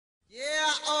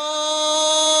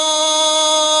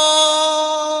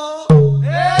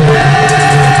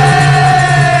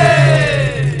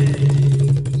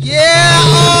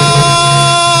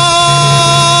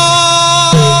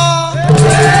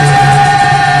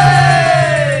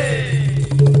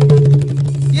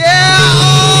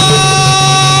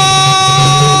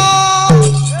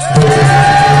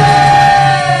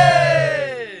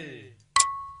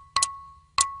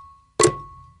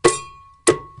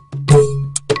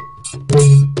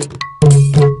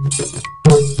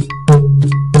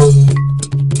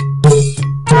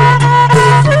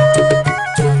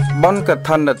ក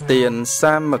ឋិនទាន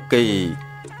សាមគ្គី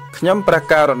ខ្ញុំព្រះ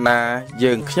ករុណា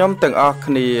យើងខ្ញុំទាំងអស់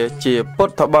គ្នាជាពុ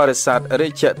ទ្ធបរិស័ទរា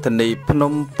ជធានីភ្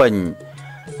នំពេញ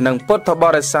និងពុទ្ធប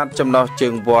រិស័ទចំណុះជើ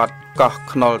ងវត្តកោះ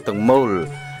ខ្នុរទាំងមូល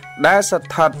ដែលស្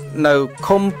ថិតនៅ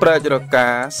ឃុំព្រែករកា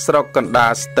ស្រុកកណ្ដា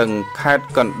លស្ទឹងខេត្ត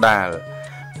កណ្ដាល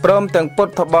ព្រមទាំងពុ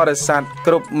ទ្ធបរិស័ទ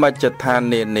គ្រប់មជ្ឈដ្ឋាន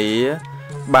នានា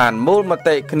បានមូលម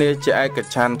តិគ្នាជាឯក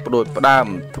ច្ឆន្ទផ្ដួចផ្ដើម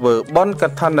ធ្វើបុណ្យក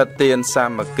ឋិនទានសា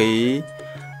មគ្គី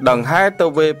ដង្ហែទៅ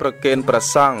វេប្រគេនព្រះ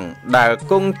សង្ឃដែល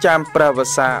គង់ចាំព្រះវ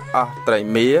ស្សាអស់ត្រី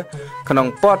មាក្នុង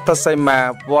ពុទ្ធសីមា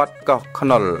វត្តកោះខ្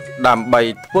នុរដើម្បី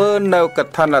ធ្វើនៅក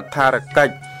ឋិនថារកិ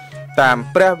ច្ចតាម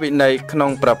ព្រះវិន័យក្នុ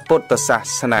ងព្រះពុទ្ធសា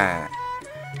សនា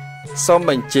សូម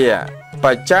បញ្ជាក់ប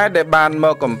ច្ច័យដែលបានម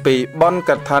កអំពីបុណ្យ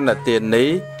កឋិនទាននេះ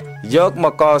យកម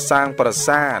កកសាងប្រា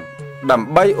សាទដើម្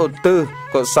បីឧទ្ទិស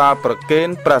កុសលប្រគេន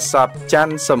ព្រះសពច័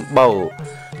ន្ទសម្បូរ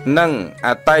និងអ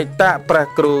តីតព្រះ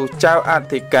គ្រូចៅអ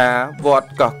ធិការវត្ត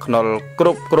កោះខ្នុរគ្រ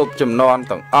ប់ជំនាន់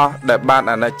ទាំងអស់ដែលបាន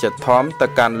អនិច្ចធម្មទៅ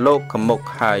កាន់លោកខមុខ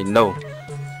ហើយនោះ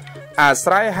អា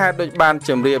ស្រ័យហេតុដូចបានជ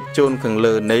ម្រាបជូនខាង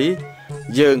លើនេះ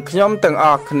យើងខ្ញុំទាំងអ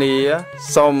ស់គ្នា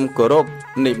សូមគោរព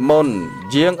និមន្ត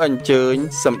យាងអញ្ជើញ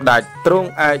សម្ដេចទ្រង់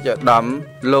ឯកឧត្តម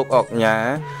លោកអុកញ៉ា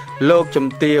លោកជំ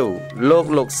ទាវលោ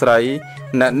កស្រី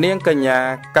អ្នកនាងកញ្ញា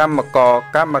កម្មករ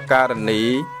កម្មការិនី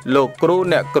លោកគ្រូ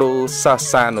អ្នកគ្រូសា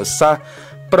សានុសិស្ស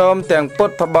ព្រមទាំងពុ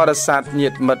ទ្ធបរិស័ទញា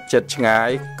តិមិត្តជិតឆ្ងាយ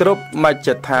គ្រប់មជ្ឈ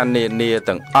ដ្ឋាននានា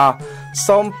ទាំងអស់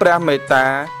សូមព្រះមេត្តា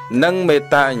និងមេត្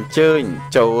តាអញ្ជើញ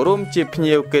ចូលរួមជាភ្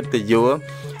ញៀវកិត្តិយស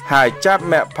ហើយចាប់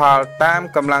មគ្គផលតាម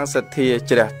កម្លាំងសទ្ធា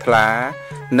ជ្រះថ្លា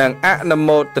និងអនុ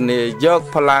មោទនាយក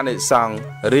ផល្លានិសង្ឃ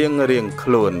រៀងខ្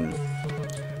លួន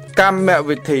កម្ម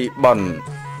វិធីបុណ្យ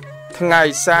ថ្ងៃ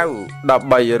សៅរ៍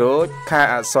13រោចខែ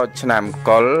អស្សុជឆ្នាំ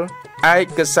កុរឯ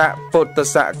កស័កពុទ្ធ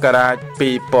សករាជ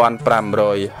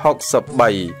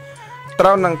2563ត្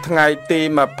រូវនឹងថ្ងៃទី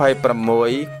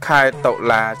26ខែតុ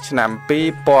លាឆ្នាំ2019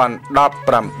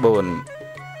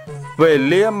វេ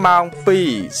លាម៉ោង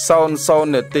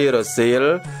 2:00 នាទីរសៀល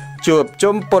ជួប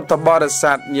ជុំពុទ្ធបរិ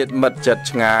ស័ទញាតិមិត្តជិត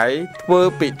ឆ្ងាយធ្វើ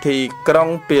ពិធីក្រុង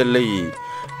ពាលី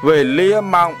វេលា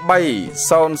ម៉ោង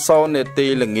 3:00 នាទី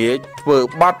ល្ងាចធ្វើ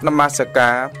បទនមស្កា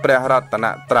រព្រះរតន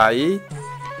ត្រ័យ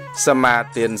សមា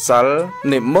ទានសិល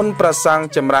និមន្តព្រះសង្ឃ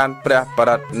ចម្រើនព្រះប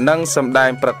រិត្តនិងសម្ដែង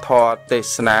ព្រះធម៌ទេ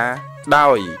សនាដោ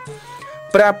យ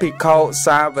ព្រះភិក្ខុ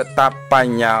សាវតប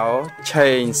ញ្ញោឆេ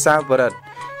ងសាវរិទ្ធ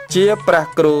ជាព្រះ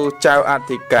គ្រូចៅអ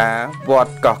ធិការវត្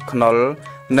តកោះខ្នុរ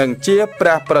និងជាព្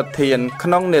រះប្រធានក្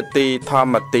នុងនេតិធម្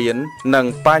មទាននិង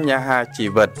បញ្ហាជី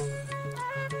វិត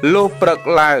លុះព្រឹក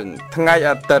ឡើងថ្ងៃ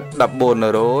អាទិត្យ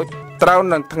14រោចត្រូវ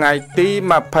នឹងថ្ងៃទី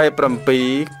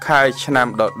27ខែឆ្នាំ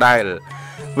ដដែល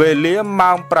វេលា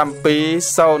ម៉ោង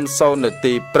 7:00 នា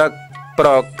ទីព្រឹកប្រ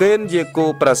គេនយាគូ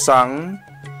ព្រះសង្ឃ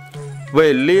វេ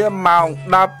លាម៉ោង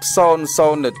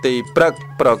 10:00 នាទីព្រឹក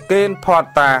ប្រគេនផត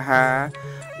តាហា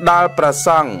ដល់ព្រះស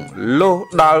ង្ឃលុះ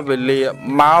ដល់វេលា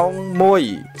ម៉ោង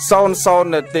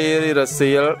 1:00 នាទីរ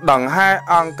សៀលដង្ហែ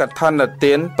អង្គកឋិន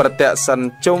ទានប្រតិសិន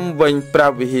ជុំវិញព្រះ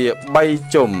វិហារ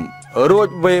3ជុំរួច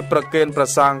វេប្រគេនព្រះ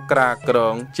សង្ឃក្រាក្រ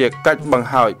ងជាកិច្ចបង្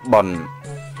ហើយបុណ្យ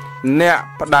អ្នក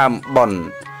ផ្ដើមបុណ្យ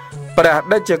ព្រះ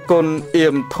តេជគុណអៀ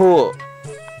មធั่វ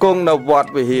គង់នៅវត្ត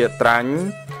វិហារត្រាញ់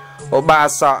ឧបា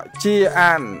សកជា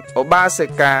អានឧបាសិ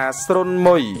កាស្រុន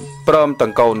មួយព្រមទាំ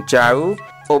ងកូនចៅ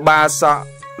ឧបាសក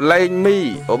លេងមី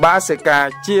ឧបាសិកា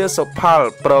ជាសុផល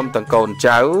ព្រមទាំងកូន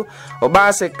ចៅឧបា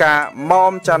សិកាម៉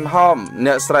មច័ន្ទហម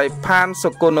អ្នកស្រីផានសុ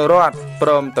គន្ធរតព្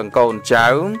រមទាំងកូនចៅ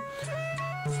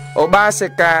ឧបាសិ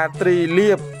កាត្រី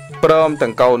លៀបព្រម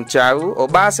ទាំងកូនចៅឧ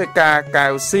បាសិកាកៅ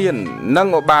សៀននិង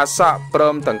ឧបាសកព្រ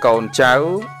មទាំងកូនចៅឯ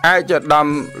កឧត្តម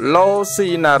ឡូស៊ី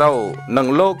ណារ៉ូនិង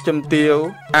លោកជំទាវ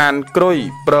អានក្រួយ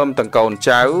ព្រមទាំងកូន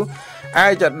ចៅឯកឧ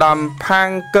ត្តមផាង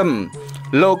កឹម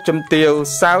លោកជំទាវ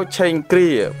សាវឆេងគ្រា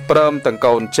ព្រមទាំង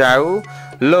កូនចៅ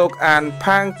លោកអាន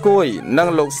ផាងគួយនិង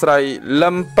លោកស្រីលឹ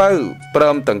មពៅព្រ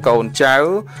មទាំងកូនចៅ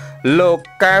លោក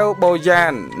កៅបូយ៉ា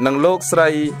ននិងលោកស្រី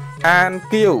អាន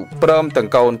គៀវព្រមទាំង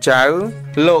កូនចៅ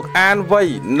លោកអានវៃ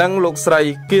និងលោកស្រី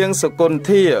គៀងសុគន្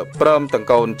ធាព្រមទាំង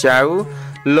កូនចៅ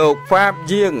លោកហ្វាប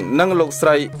យាងនិងលោកស្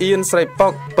រីអៀនស្រីប៉ុ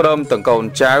កព្រមទាំងកូន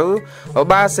ចៅឧ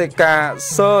បាសិកា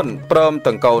សូនព្រម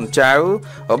ទាំងកូនចៅ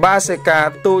ឧបាសិកា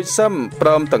ទូចសឹមព្រ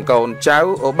មទាំងកូនចៅ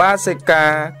ឧបាសិកា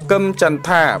កឹមចន្ទ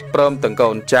ថាព្រមទាំងកូ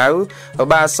នចៅឧ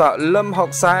បាសកលឹមហុ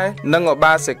កសែនិងឧ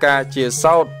បាសិកាជា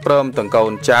សោតព្រមទាំងកូ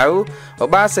នចៅឧ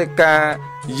បាសិកា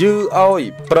យឺអយ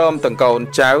ព្រមទាំងកូន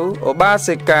ចៅឧបា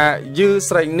សិកាយឺ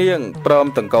ស្រីនាងព្រម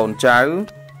ទាំងកូនចៅ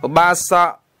ឧបាសក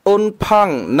អ៊ុនផ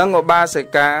ង់និងឧបាសិ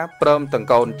កាព្រមទាំង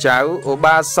កូនចៅឧ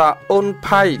បាសកអ៊ុន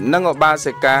ផៃនិងឧបា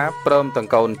សិកាព្រមទាំង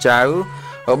កូនចៅ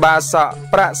ឧបាសក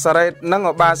ប្រាក់សារ៉េតនិង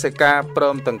ឧបាសិកាព្រ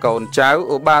មទាំងកូនចៅ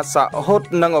ឧបាសកហុត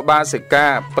និងឧបាសិកា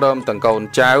ព្រមទាំងកូន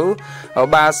ចៅឧ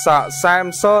បាសកសែម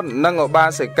សូននិងឧបា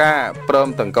សិកាព្រម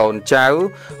ទាំងកូនចៅ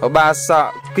ឧបាសក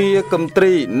គៀកឹមត្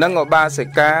រីនិងឧបាសិ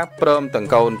កាព្រមទាំង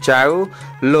កូនចៅ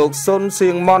លោកសុនសៀ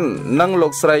ងមុននិងលោ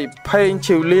កស្រីផេង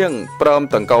ឈីវលៀងព្រម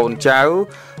ទាំងកូនចៅ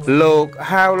លោក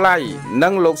ហាវឡៃនិ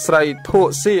ងលោកស្រីធួ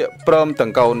សៀកព្រមទាំ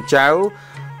ងកូនចៅ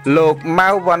លោកម៉ៅ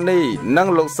វ៉ានីនិង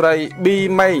លោកស្រីប៊ី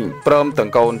ម៉េងព្រមទាំង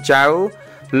កូនចៅ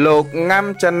លោកងាំ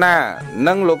ចាណា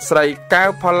និងលោកស្រីកៅ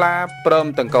ផល្លាព្រម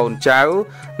ទាំងកូនចៅ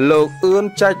លោកអឿន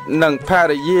ចាច់និងភ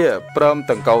រិយាព្រម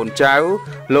ទាំងកូនចៅ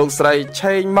លោកស្រី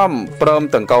ឆេងមុំព្រម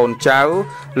ទាំងកូនចៅ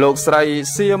លោកស្រី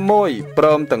សៀមួយព្រ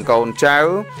មទាំងកូនចៅ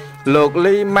លោក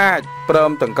លីម៉ាចព្រ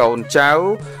មទាំងកូនចៅ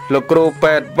លោកគ្រូ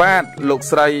ពេទ្យវ៉ាតលោក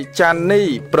ស្រីចាន់នី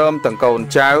ព្រមទាំងកូន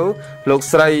ចៅលោក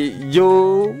ស្រីយូ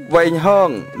វែងហង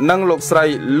និងលោកស្រី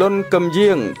លុនកឹម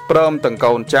យាងព្រមទាំង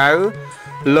កូនចៅ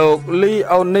លោកលី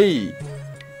អូនី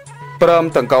ព្រម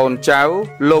ទាំងកូនចៅ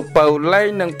លោកពៅឡែង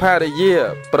និងភរិយា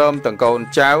ព្រមទាំងកូន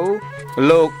ចៅ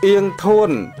លោកអៀងធួ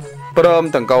នព្រម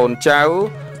ទាំងកូនចៅ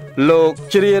លោក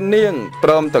ជ្រានាងព្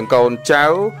រមទាំងកូនចៅ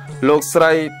លោកស្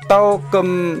រីតោកឹម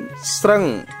ស្រឹង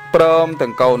ព្រមទាំ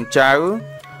ងកូនចៅ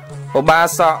ឧបា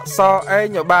សកសអេ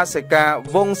ងឧបាសិកា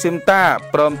វងស៊ីមតា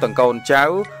ព្រមទាំងកូនចៅ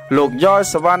លោកយ៉យ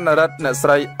សវណ្ណរិទ្ធអ្នកស្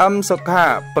រីអឹមសុខា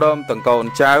ព្រមទាំងកូន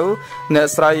ចៅអ្នក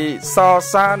ស្រីស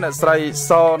សាអ្នកស្រី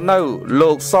សនៅ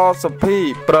លោកសសុភី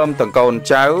ព្រមទាំងកូន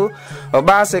ចៅឧ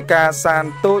បាសិកាសាន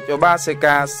ទូចឧបាសិ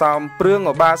កាសោមព្រឿង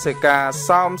ឧបាសិកា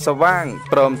សោមសវាង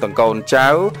ព្រមទាំងកូនចៅ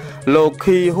លោក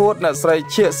ខីហួតអ្នកស្រី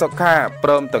ឈៀកសុខាព្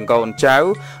រមទាំងកូនចៅ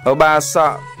ឧបាស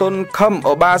កទុនខឹម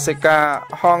ឧបាសិកា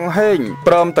ហងហេង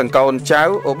ព្រមទាំងកូនចៅ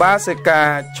ឧបាសិកា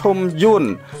ឈុំយួន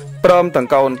ព្រមទាំង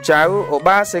កូនចៅឧ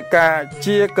បាសិកា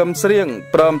ជាកឹមស្រៀង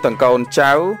ព្រមទាំងកូន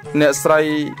ចៅអ្នកស្រី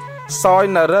សយ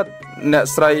នរិទ្ធអ្នក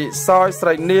ស្រីសយស្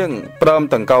រីនាងព្រម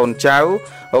ទាំងកូនចៅ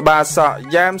ឧបាសក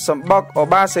យ៉ាមសម្បុកឧ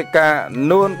បាសិកា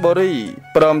នួនបូរី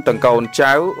ព្រមទាំងកូន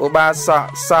ចៅឧបាសក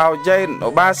សៅយ៉េនឧ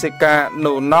បាសិកា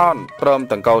នូណនព្រម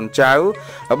ទាំងកូនចៅ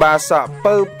ឧបាសក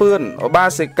ពៅពឿនឧបា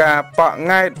សិកាប៉ក់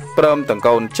ង៉ែតព្រមទាំង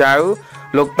កូនចៅ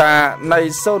លោកតាណៃ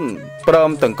សុនព្រម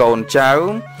ទាំងកូនចៅ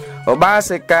ឧបា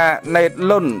សិកាណេត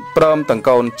លុនព្រមទាំង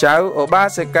កូនចៅឧបា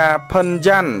សិកាផិន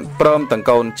យ៉ាន់ព្រមទាំង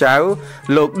កូនចៅ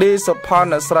លោកឌីសុផន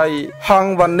អ្នកស្រីហង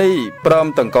វ៉ានីព្រម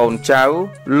ទាំងកូនចៅ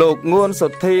លោកងួនសុ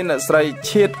ធីអ្នកស្រី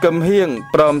ឈៀតកឹមហៀង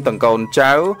ព្រមទាំងកូន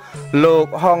ចៅលោក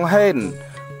ហងហេន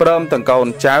ព្រមទាំងកូន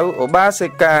ចៅឧបាសិ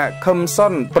កាខឹមសុ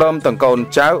នព្រមទាំងកូន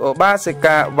ចៅឧបាសិ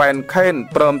កាវ៉ែនខេន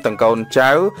ព្រមទាំងកូនចៅ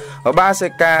ឧបាសិ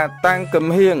កាតាំងកឹម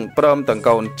ហៀងព្រមទាំង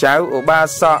កូនចៅឧបា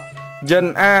សកយិន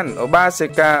អានឧបាសិ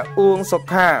កាអួងសុ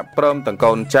ខាព្រមទាំង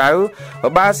កូនចៅឧ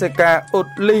បាសិកាអ៊ុត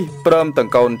លីព្រមទាំង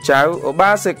កូនចៅឧ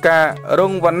បាសិការ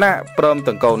ងវណ្ណៈព្រម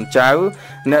ទាំងកូនចៅ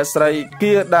អ្នកស្រី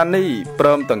គៀដានីព្រ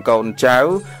មទាំងកូនចៅ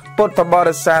ពុទ្ធប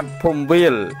រិស័ទភូមិវា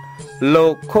លលោ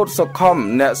កខុតសុខុម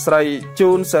អ្នកស្រី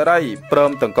ជូនសេរីព្រ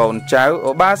មទាំងកូនចៅ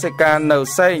ឧបាសិកានៅ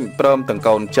សេងព្រមទាំង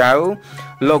កូនចៅ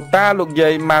លោកតាលោកយា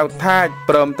យម៉ៅថាច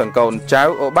ព្រមទាំងកូនចៅ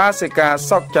ឧបាសិកា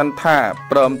សុកចន្ទថា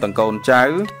ព្រមទាំងកូនចៅ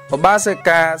ឧបាសិ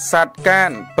កាសាត់កា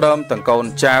នព្រមទាំងកូន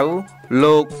ចៅ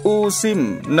លោកអ៊ូស៊ីម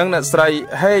និងអ្នកស្រី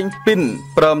ហេងពីន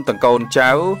ព្រមទាំងកូន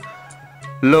ចៅ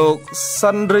លោក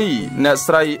សិនរីអ្នក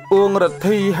ស្រីអួងរទ្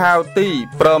ធីហាវទី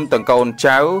ព្រមទាំងកូន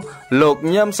ចៅលោក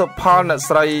ញឹមសុផលអ្នក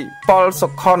ស្រីប៉ុលសុ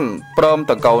ខុនព្រម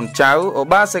ទាំងកូនចៅឧ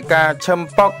បាសិកាឈឹម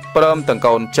ប៉ុកព្រមទាំង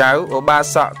កូនចៅឧបា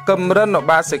សកកឹមរិនឧ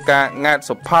បាសិកាង៉ែត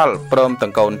សុផលព្រមទាំ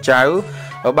ងកូនចៅ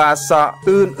ឧបាសក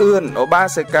អឿនឧបា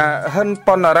សិកាហិន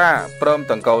ប៉ុណ្ណារាព្រម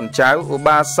ទាំងកូនចៅឧ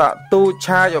បាសកទូ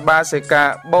ឆាយឧបាសិកា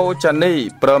បូចានី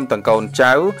ព្រមទាំងកូន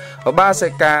ចៅឧបាសិ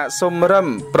កាសុំរឹម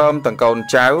ព្រមទាំងកូន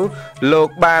ចៅលោក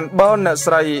បានបនអ្នក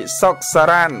ស្រីសុកសា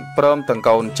រ៉ានព្រមទាំង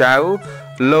កូនចៅ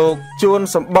លោកជួន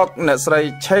សម្បុកអ្នកស្រី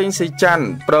ឆេងស៊ីច័ន្ទ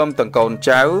ព្រមទាំងកូន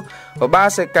ចៅឧបា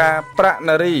សិកាប្រាក់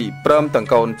នារីព្រមទាំង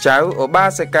កូនចៅឧបា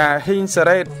សិកាហ៊ីងសា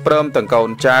រ៉េតព្រមទាំងកូន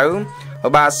ចៅឧ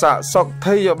បាសកសុក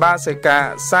ធិឧបាសិកា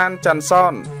សានច័ន្ទស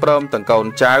នព្រមទាំងកូន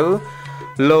ចៅ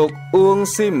លោកអួង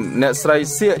ស៊ីមអ្នកស្រី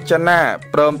សៀកចនា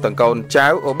ព្រមទាំងកូនចៅ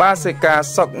ឧបាសិកា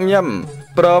សុកញឹម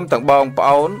ព្រមទាំងបងប្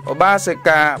អូនឧបាសិ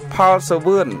កាផលស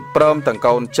វឿនព្រមទាំង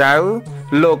កូនចៅ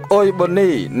លោកអ៊ុយបូនី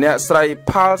អ្នកស្រី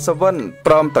ផលសវិន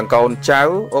ព្រមទាំងកូនចៅ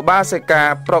ឧបាសិកា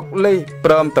ប្រុកលី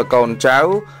ព្រមទាំងកូនចៅ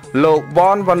លោក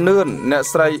វ៉នវ៉ាននឿនអ្នក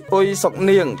ស្រីអ៊ុយសុក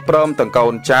នាងព្រមទាំងកូ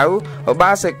នចៅឧ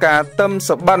បាសិកាទឹម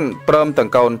សបិនព្រមទាំង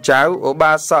កូនចៅឧ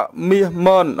បាសកមាសម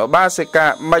នឧបាសិកា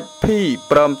ម៉ាច់ភី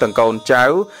ព្រមទាំងកូនចៅ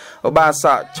ឧបាស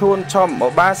កឈួនឈំឧ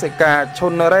បាសិកាឈុ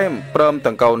នរ៉េមព្រម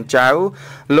ទាំងកូនចៅ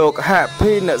លោកហ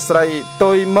ភីអ្នកស្រី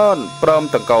ទុយម៉នព្រម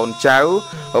ទាំងកូនចៅ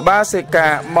ឧបាសិកា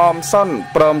មុំសុន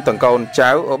ព្រមទាំងកូនចៅ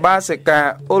ឧបាសិកា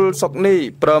អ៊ុលសុកនី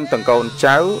ព្រមទាំងកូន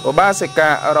ចៅឧបាសិកា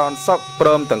រ៉នសុកព្រ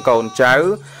មទាំងកូនចៅ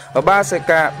ឧបាសិ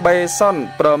កាបេសុន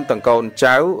ព្រមទាំងកូន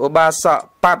ចៅឧបាសក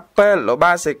ប៉ាត់ពេលឧ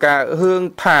បាសិកាហឿង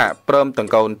ថាព្រមទាំង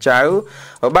កូនចៅ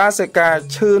ឧបាសិកា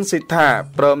ឈឿនសិដ្ឋា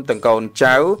ព្រមទាំងកូន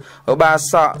ចៅឧបា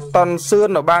សកតនសឿន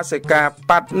ឧបាសិកា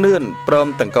ប៉ាត់នឿនព្រម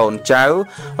ទាំងកូនចៅ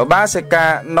ឧបាសិកា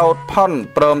ណូតផុន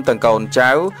ព្រមទាំងកូន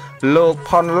ចៅលោក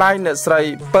ផុនឡៃអ្នកស្រី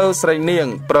ពៅស្រីនាង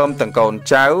ព្រមទាំងកូន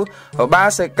ចៅឧបា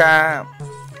សិកា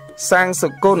សាងសុ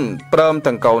គន្ធព្រម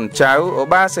ទាំងកូនចៅឧ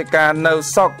បាសិកានៅ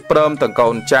សុកព្រមទាំងកូ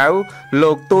នចៅ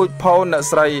លោកទូចផោអ្នក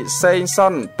ស្រីសេងសុ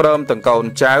នព្រមទាំងកូន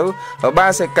ចៅឧបា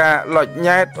សិកាលុច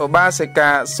ញ៉ែតឧបាសិកា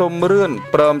សុំរឿន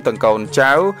ព្រមទាំងកូន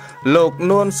ចៅលោក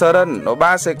នួនសរិនឧ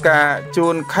បាសិកាជួ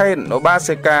នខេនឧបា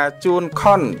សិកាជួន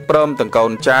ខុនព្រមទាំងកូ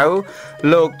នចៅ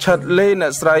លោកឆិតលីអ្ន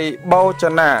កស្រីបោច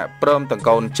នាព្រមទាំង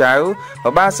កូនចៅឧ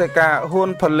បាសិកាហ៊ុន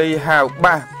ផលីហាវ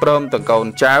បាសព្រមទាំងកូន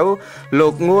ចៅលោ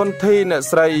កងួនធីអ្នក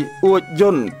ស្រីអួចយុ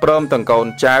នព្រមទាំងកូន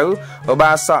ចៅឧ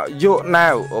បាសកយុណា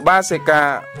វឧបាសិកា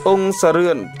អ៊ុងសរឿ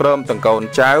នព្រមទាំងកូន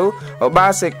ចៅឧបា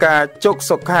សិកាជុក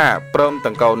សុខាព្រម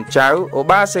ទាំងកូនចៅឧ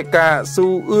បាសិកាស៊ូ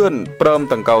អឿនព្រម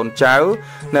ទាំងកូនចៅ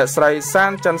អ្នកស្រីសា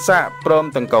នច័ន្ទស័កព្រម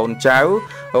ទាំងកូនចៅ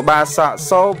ឧបាសក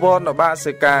សោវនឧបា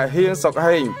សិកាហៀងសុក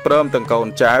ហេងព្រមទាំងកូន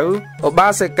ចៅឧបា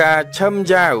សិកាឈឹម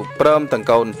យ៉ាវព្រមទាំង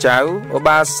កូនចៅឧ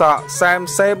បាសកសែម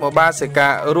សេមឧបាសិកា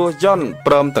រស់យន្ត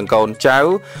ព្រមទាំងកូនចៅ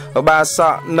ឧបាស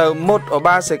កនៅមុតឧ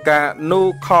បាសិកានូ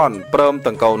ខនព្រម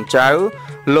ទាំងកូនចៅ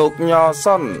លោកញ៉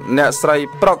សុនអ្នកស្រី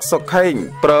ប្រុកសុកហេង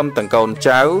ព្រមទាំងកូន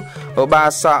ចៅឧបា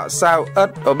សកសាវអិត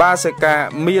ឧបាសិកា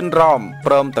មានរម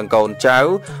ព្រមទាំងកូនចៅ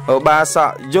ឧបាសក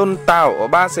យុនតៅឧ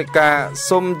បាសិកា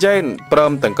សុំជេនព្រ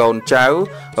មទាំងកូនចៅ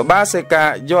ឧបាសិកា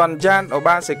យន់យ៉ានឧ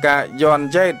បាសិកាយន់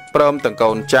យេតព្រមទាំងកូ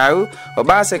នចៅឧ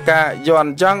បាសិកាយន់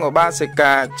យ៉ងឧបាសិ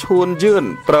កាឈួនយឿន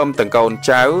ព្រមទាំងកូន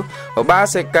ចៅឧបា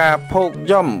សិកាភោគ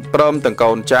យំព្រមទាំង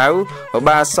កូនចៅឧ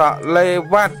បាសកលេ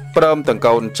វ៉ាត់ព្រមទាំង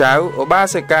កូនចៅឧបា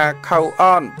សិកាខៅអ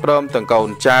នព្រមទាំងកូន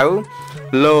ចៅ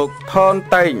លោកថន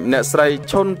តេងអ្នកស្រី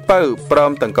ឈុនពៅព្រ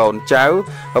មទាំងកូនចៅ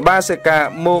ឧបាសិកា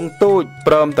មួងទូច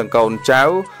ព្រមទាំងកូនចៅ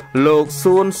លោក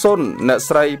សួនសុនអ្នក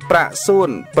ស្រីប្រាក់សួន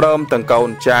ព្រមទាំងកូន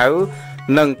ចៅ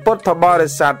និងពុទ្ធបរិ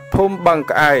ស័ទភូមិបឹង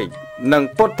ក្អែកនិង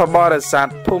ពុទ្ធបរិស័ទ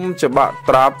ភូមិច្បក់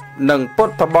ត្រប់និងពុ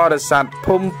ទ្ធបរិស័ទ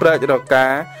ភូមិព្រែករកា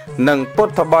និងពុ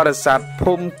ទ្ធបរិស័ទ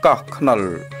ភូមិកោះខ្នុល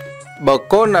បុ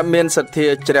គ្គលដែលមានសទ្ធា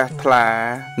ជ្រះថ្លា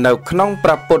នៅក្នុងព្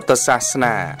រះពុទ្ធសាស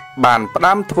នាបានផ្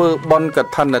ដាំធ្វើបុណ្យក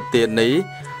ឋិនទាននេះ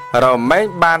រមែង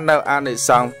បាននៅអានិស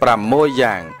ង្ស6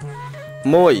យ៉ាង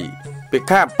1ភិក្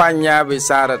ខបញ្ញាវិ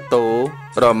សារតោ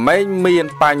រមែងមាន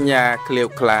បញ្ញាក្លៀវ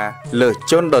ក្លាលើស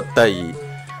ជនដទៃ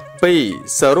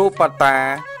2សរូបតា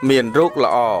មានរូប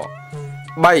ល្អ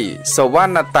3សវ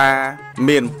ណ្ណតា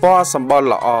មានពណ៌សម្បុរ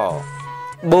ល្អ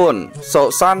4សុ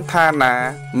សន្តានា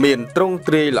មានទ្រង់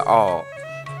ទ្រាយល្អ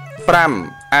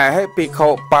5អហិភិក្ខុ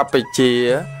បព្វជា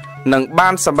នឹងបា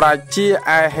នសម្រេចជា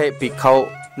អហិភិក្ខុ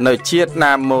នៅជាតិ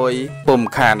ណាមួយពុំ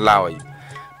ខានឡើយ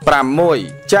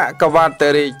6ចក្រវត្ត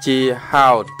រាជាហោ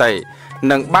តេ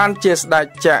នឹងបានជាស្ដេច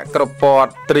ចក្រពត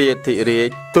ត្រាធិរាជ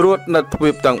ត្រួតនៅទ្វី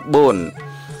បទាំង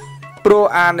4ព្រោះ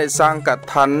អានិសង្ឃក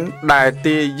ឋិនដែល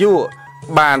ទាយុ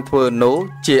បានធ្វើនោះ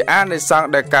ជាអានិសង្ឃ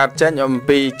ដែលកើតចេញអំ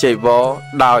ពីចីវរ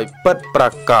ដោយពិតប្រា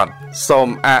កដសូម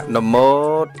អនុមោ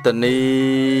ទនា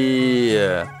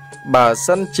បើ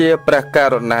សិនជាព្រះក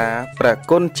រុណាព្រះ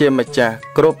គុណជាម្ចាស់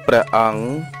គ្រប់ព្រះអង្គ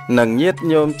និងញាតិ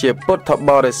ញោមជាពុទ្ធប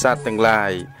រិស័ទទាំងឡា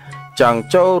យចង់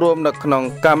ចូលរួមនៅក្នុង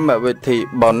កម្មវិធី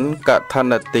បុណ្យកឋិ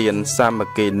នទានសាម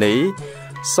គ្គីនេះ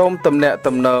សូមទំនាក់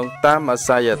ទំនងតាមអាស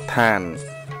យដ្ឋាន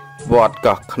វត្ត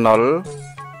កោះខ្នុល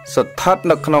ស្ថិត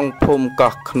នៅក្នុងភូមិ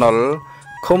កោះខ្នុល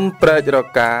ឃុំព្រែករ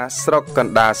កាស្រុកក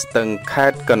ណ្ដាលស្ទឹងខេ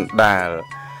ត្តកណ្ដាល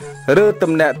ឬ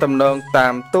ទំនាក់ទំនងតា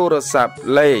មទូរស័ព្ទ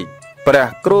លេខព្រះ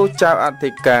គ្រូចៅអ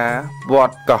ធិការវ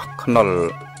ត្តកោះខ្នុល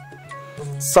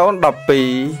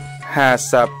012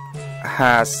 50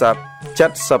 50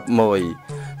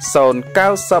 71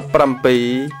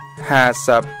 097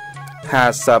 50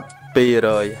 50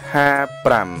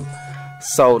 255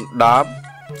 010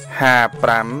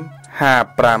 55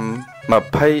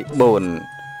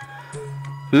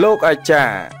 5524លោកអាចា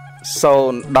រ្យ017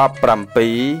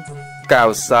 90 22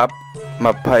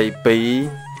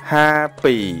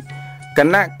 52គ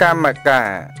ណៈកម្មការ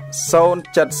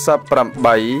078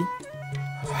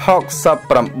 69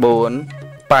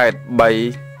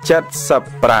 83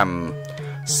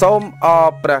 75សូមអរ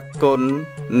ព្រះគុណ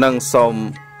និងសូម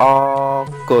អរ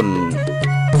គុណ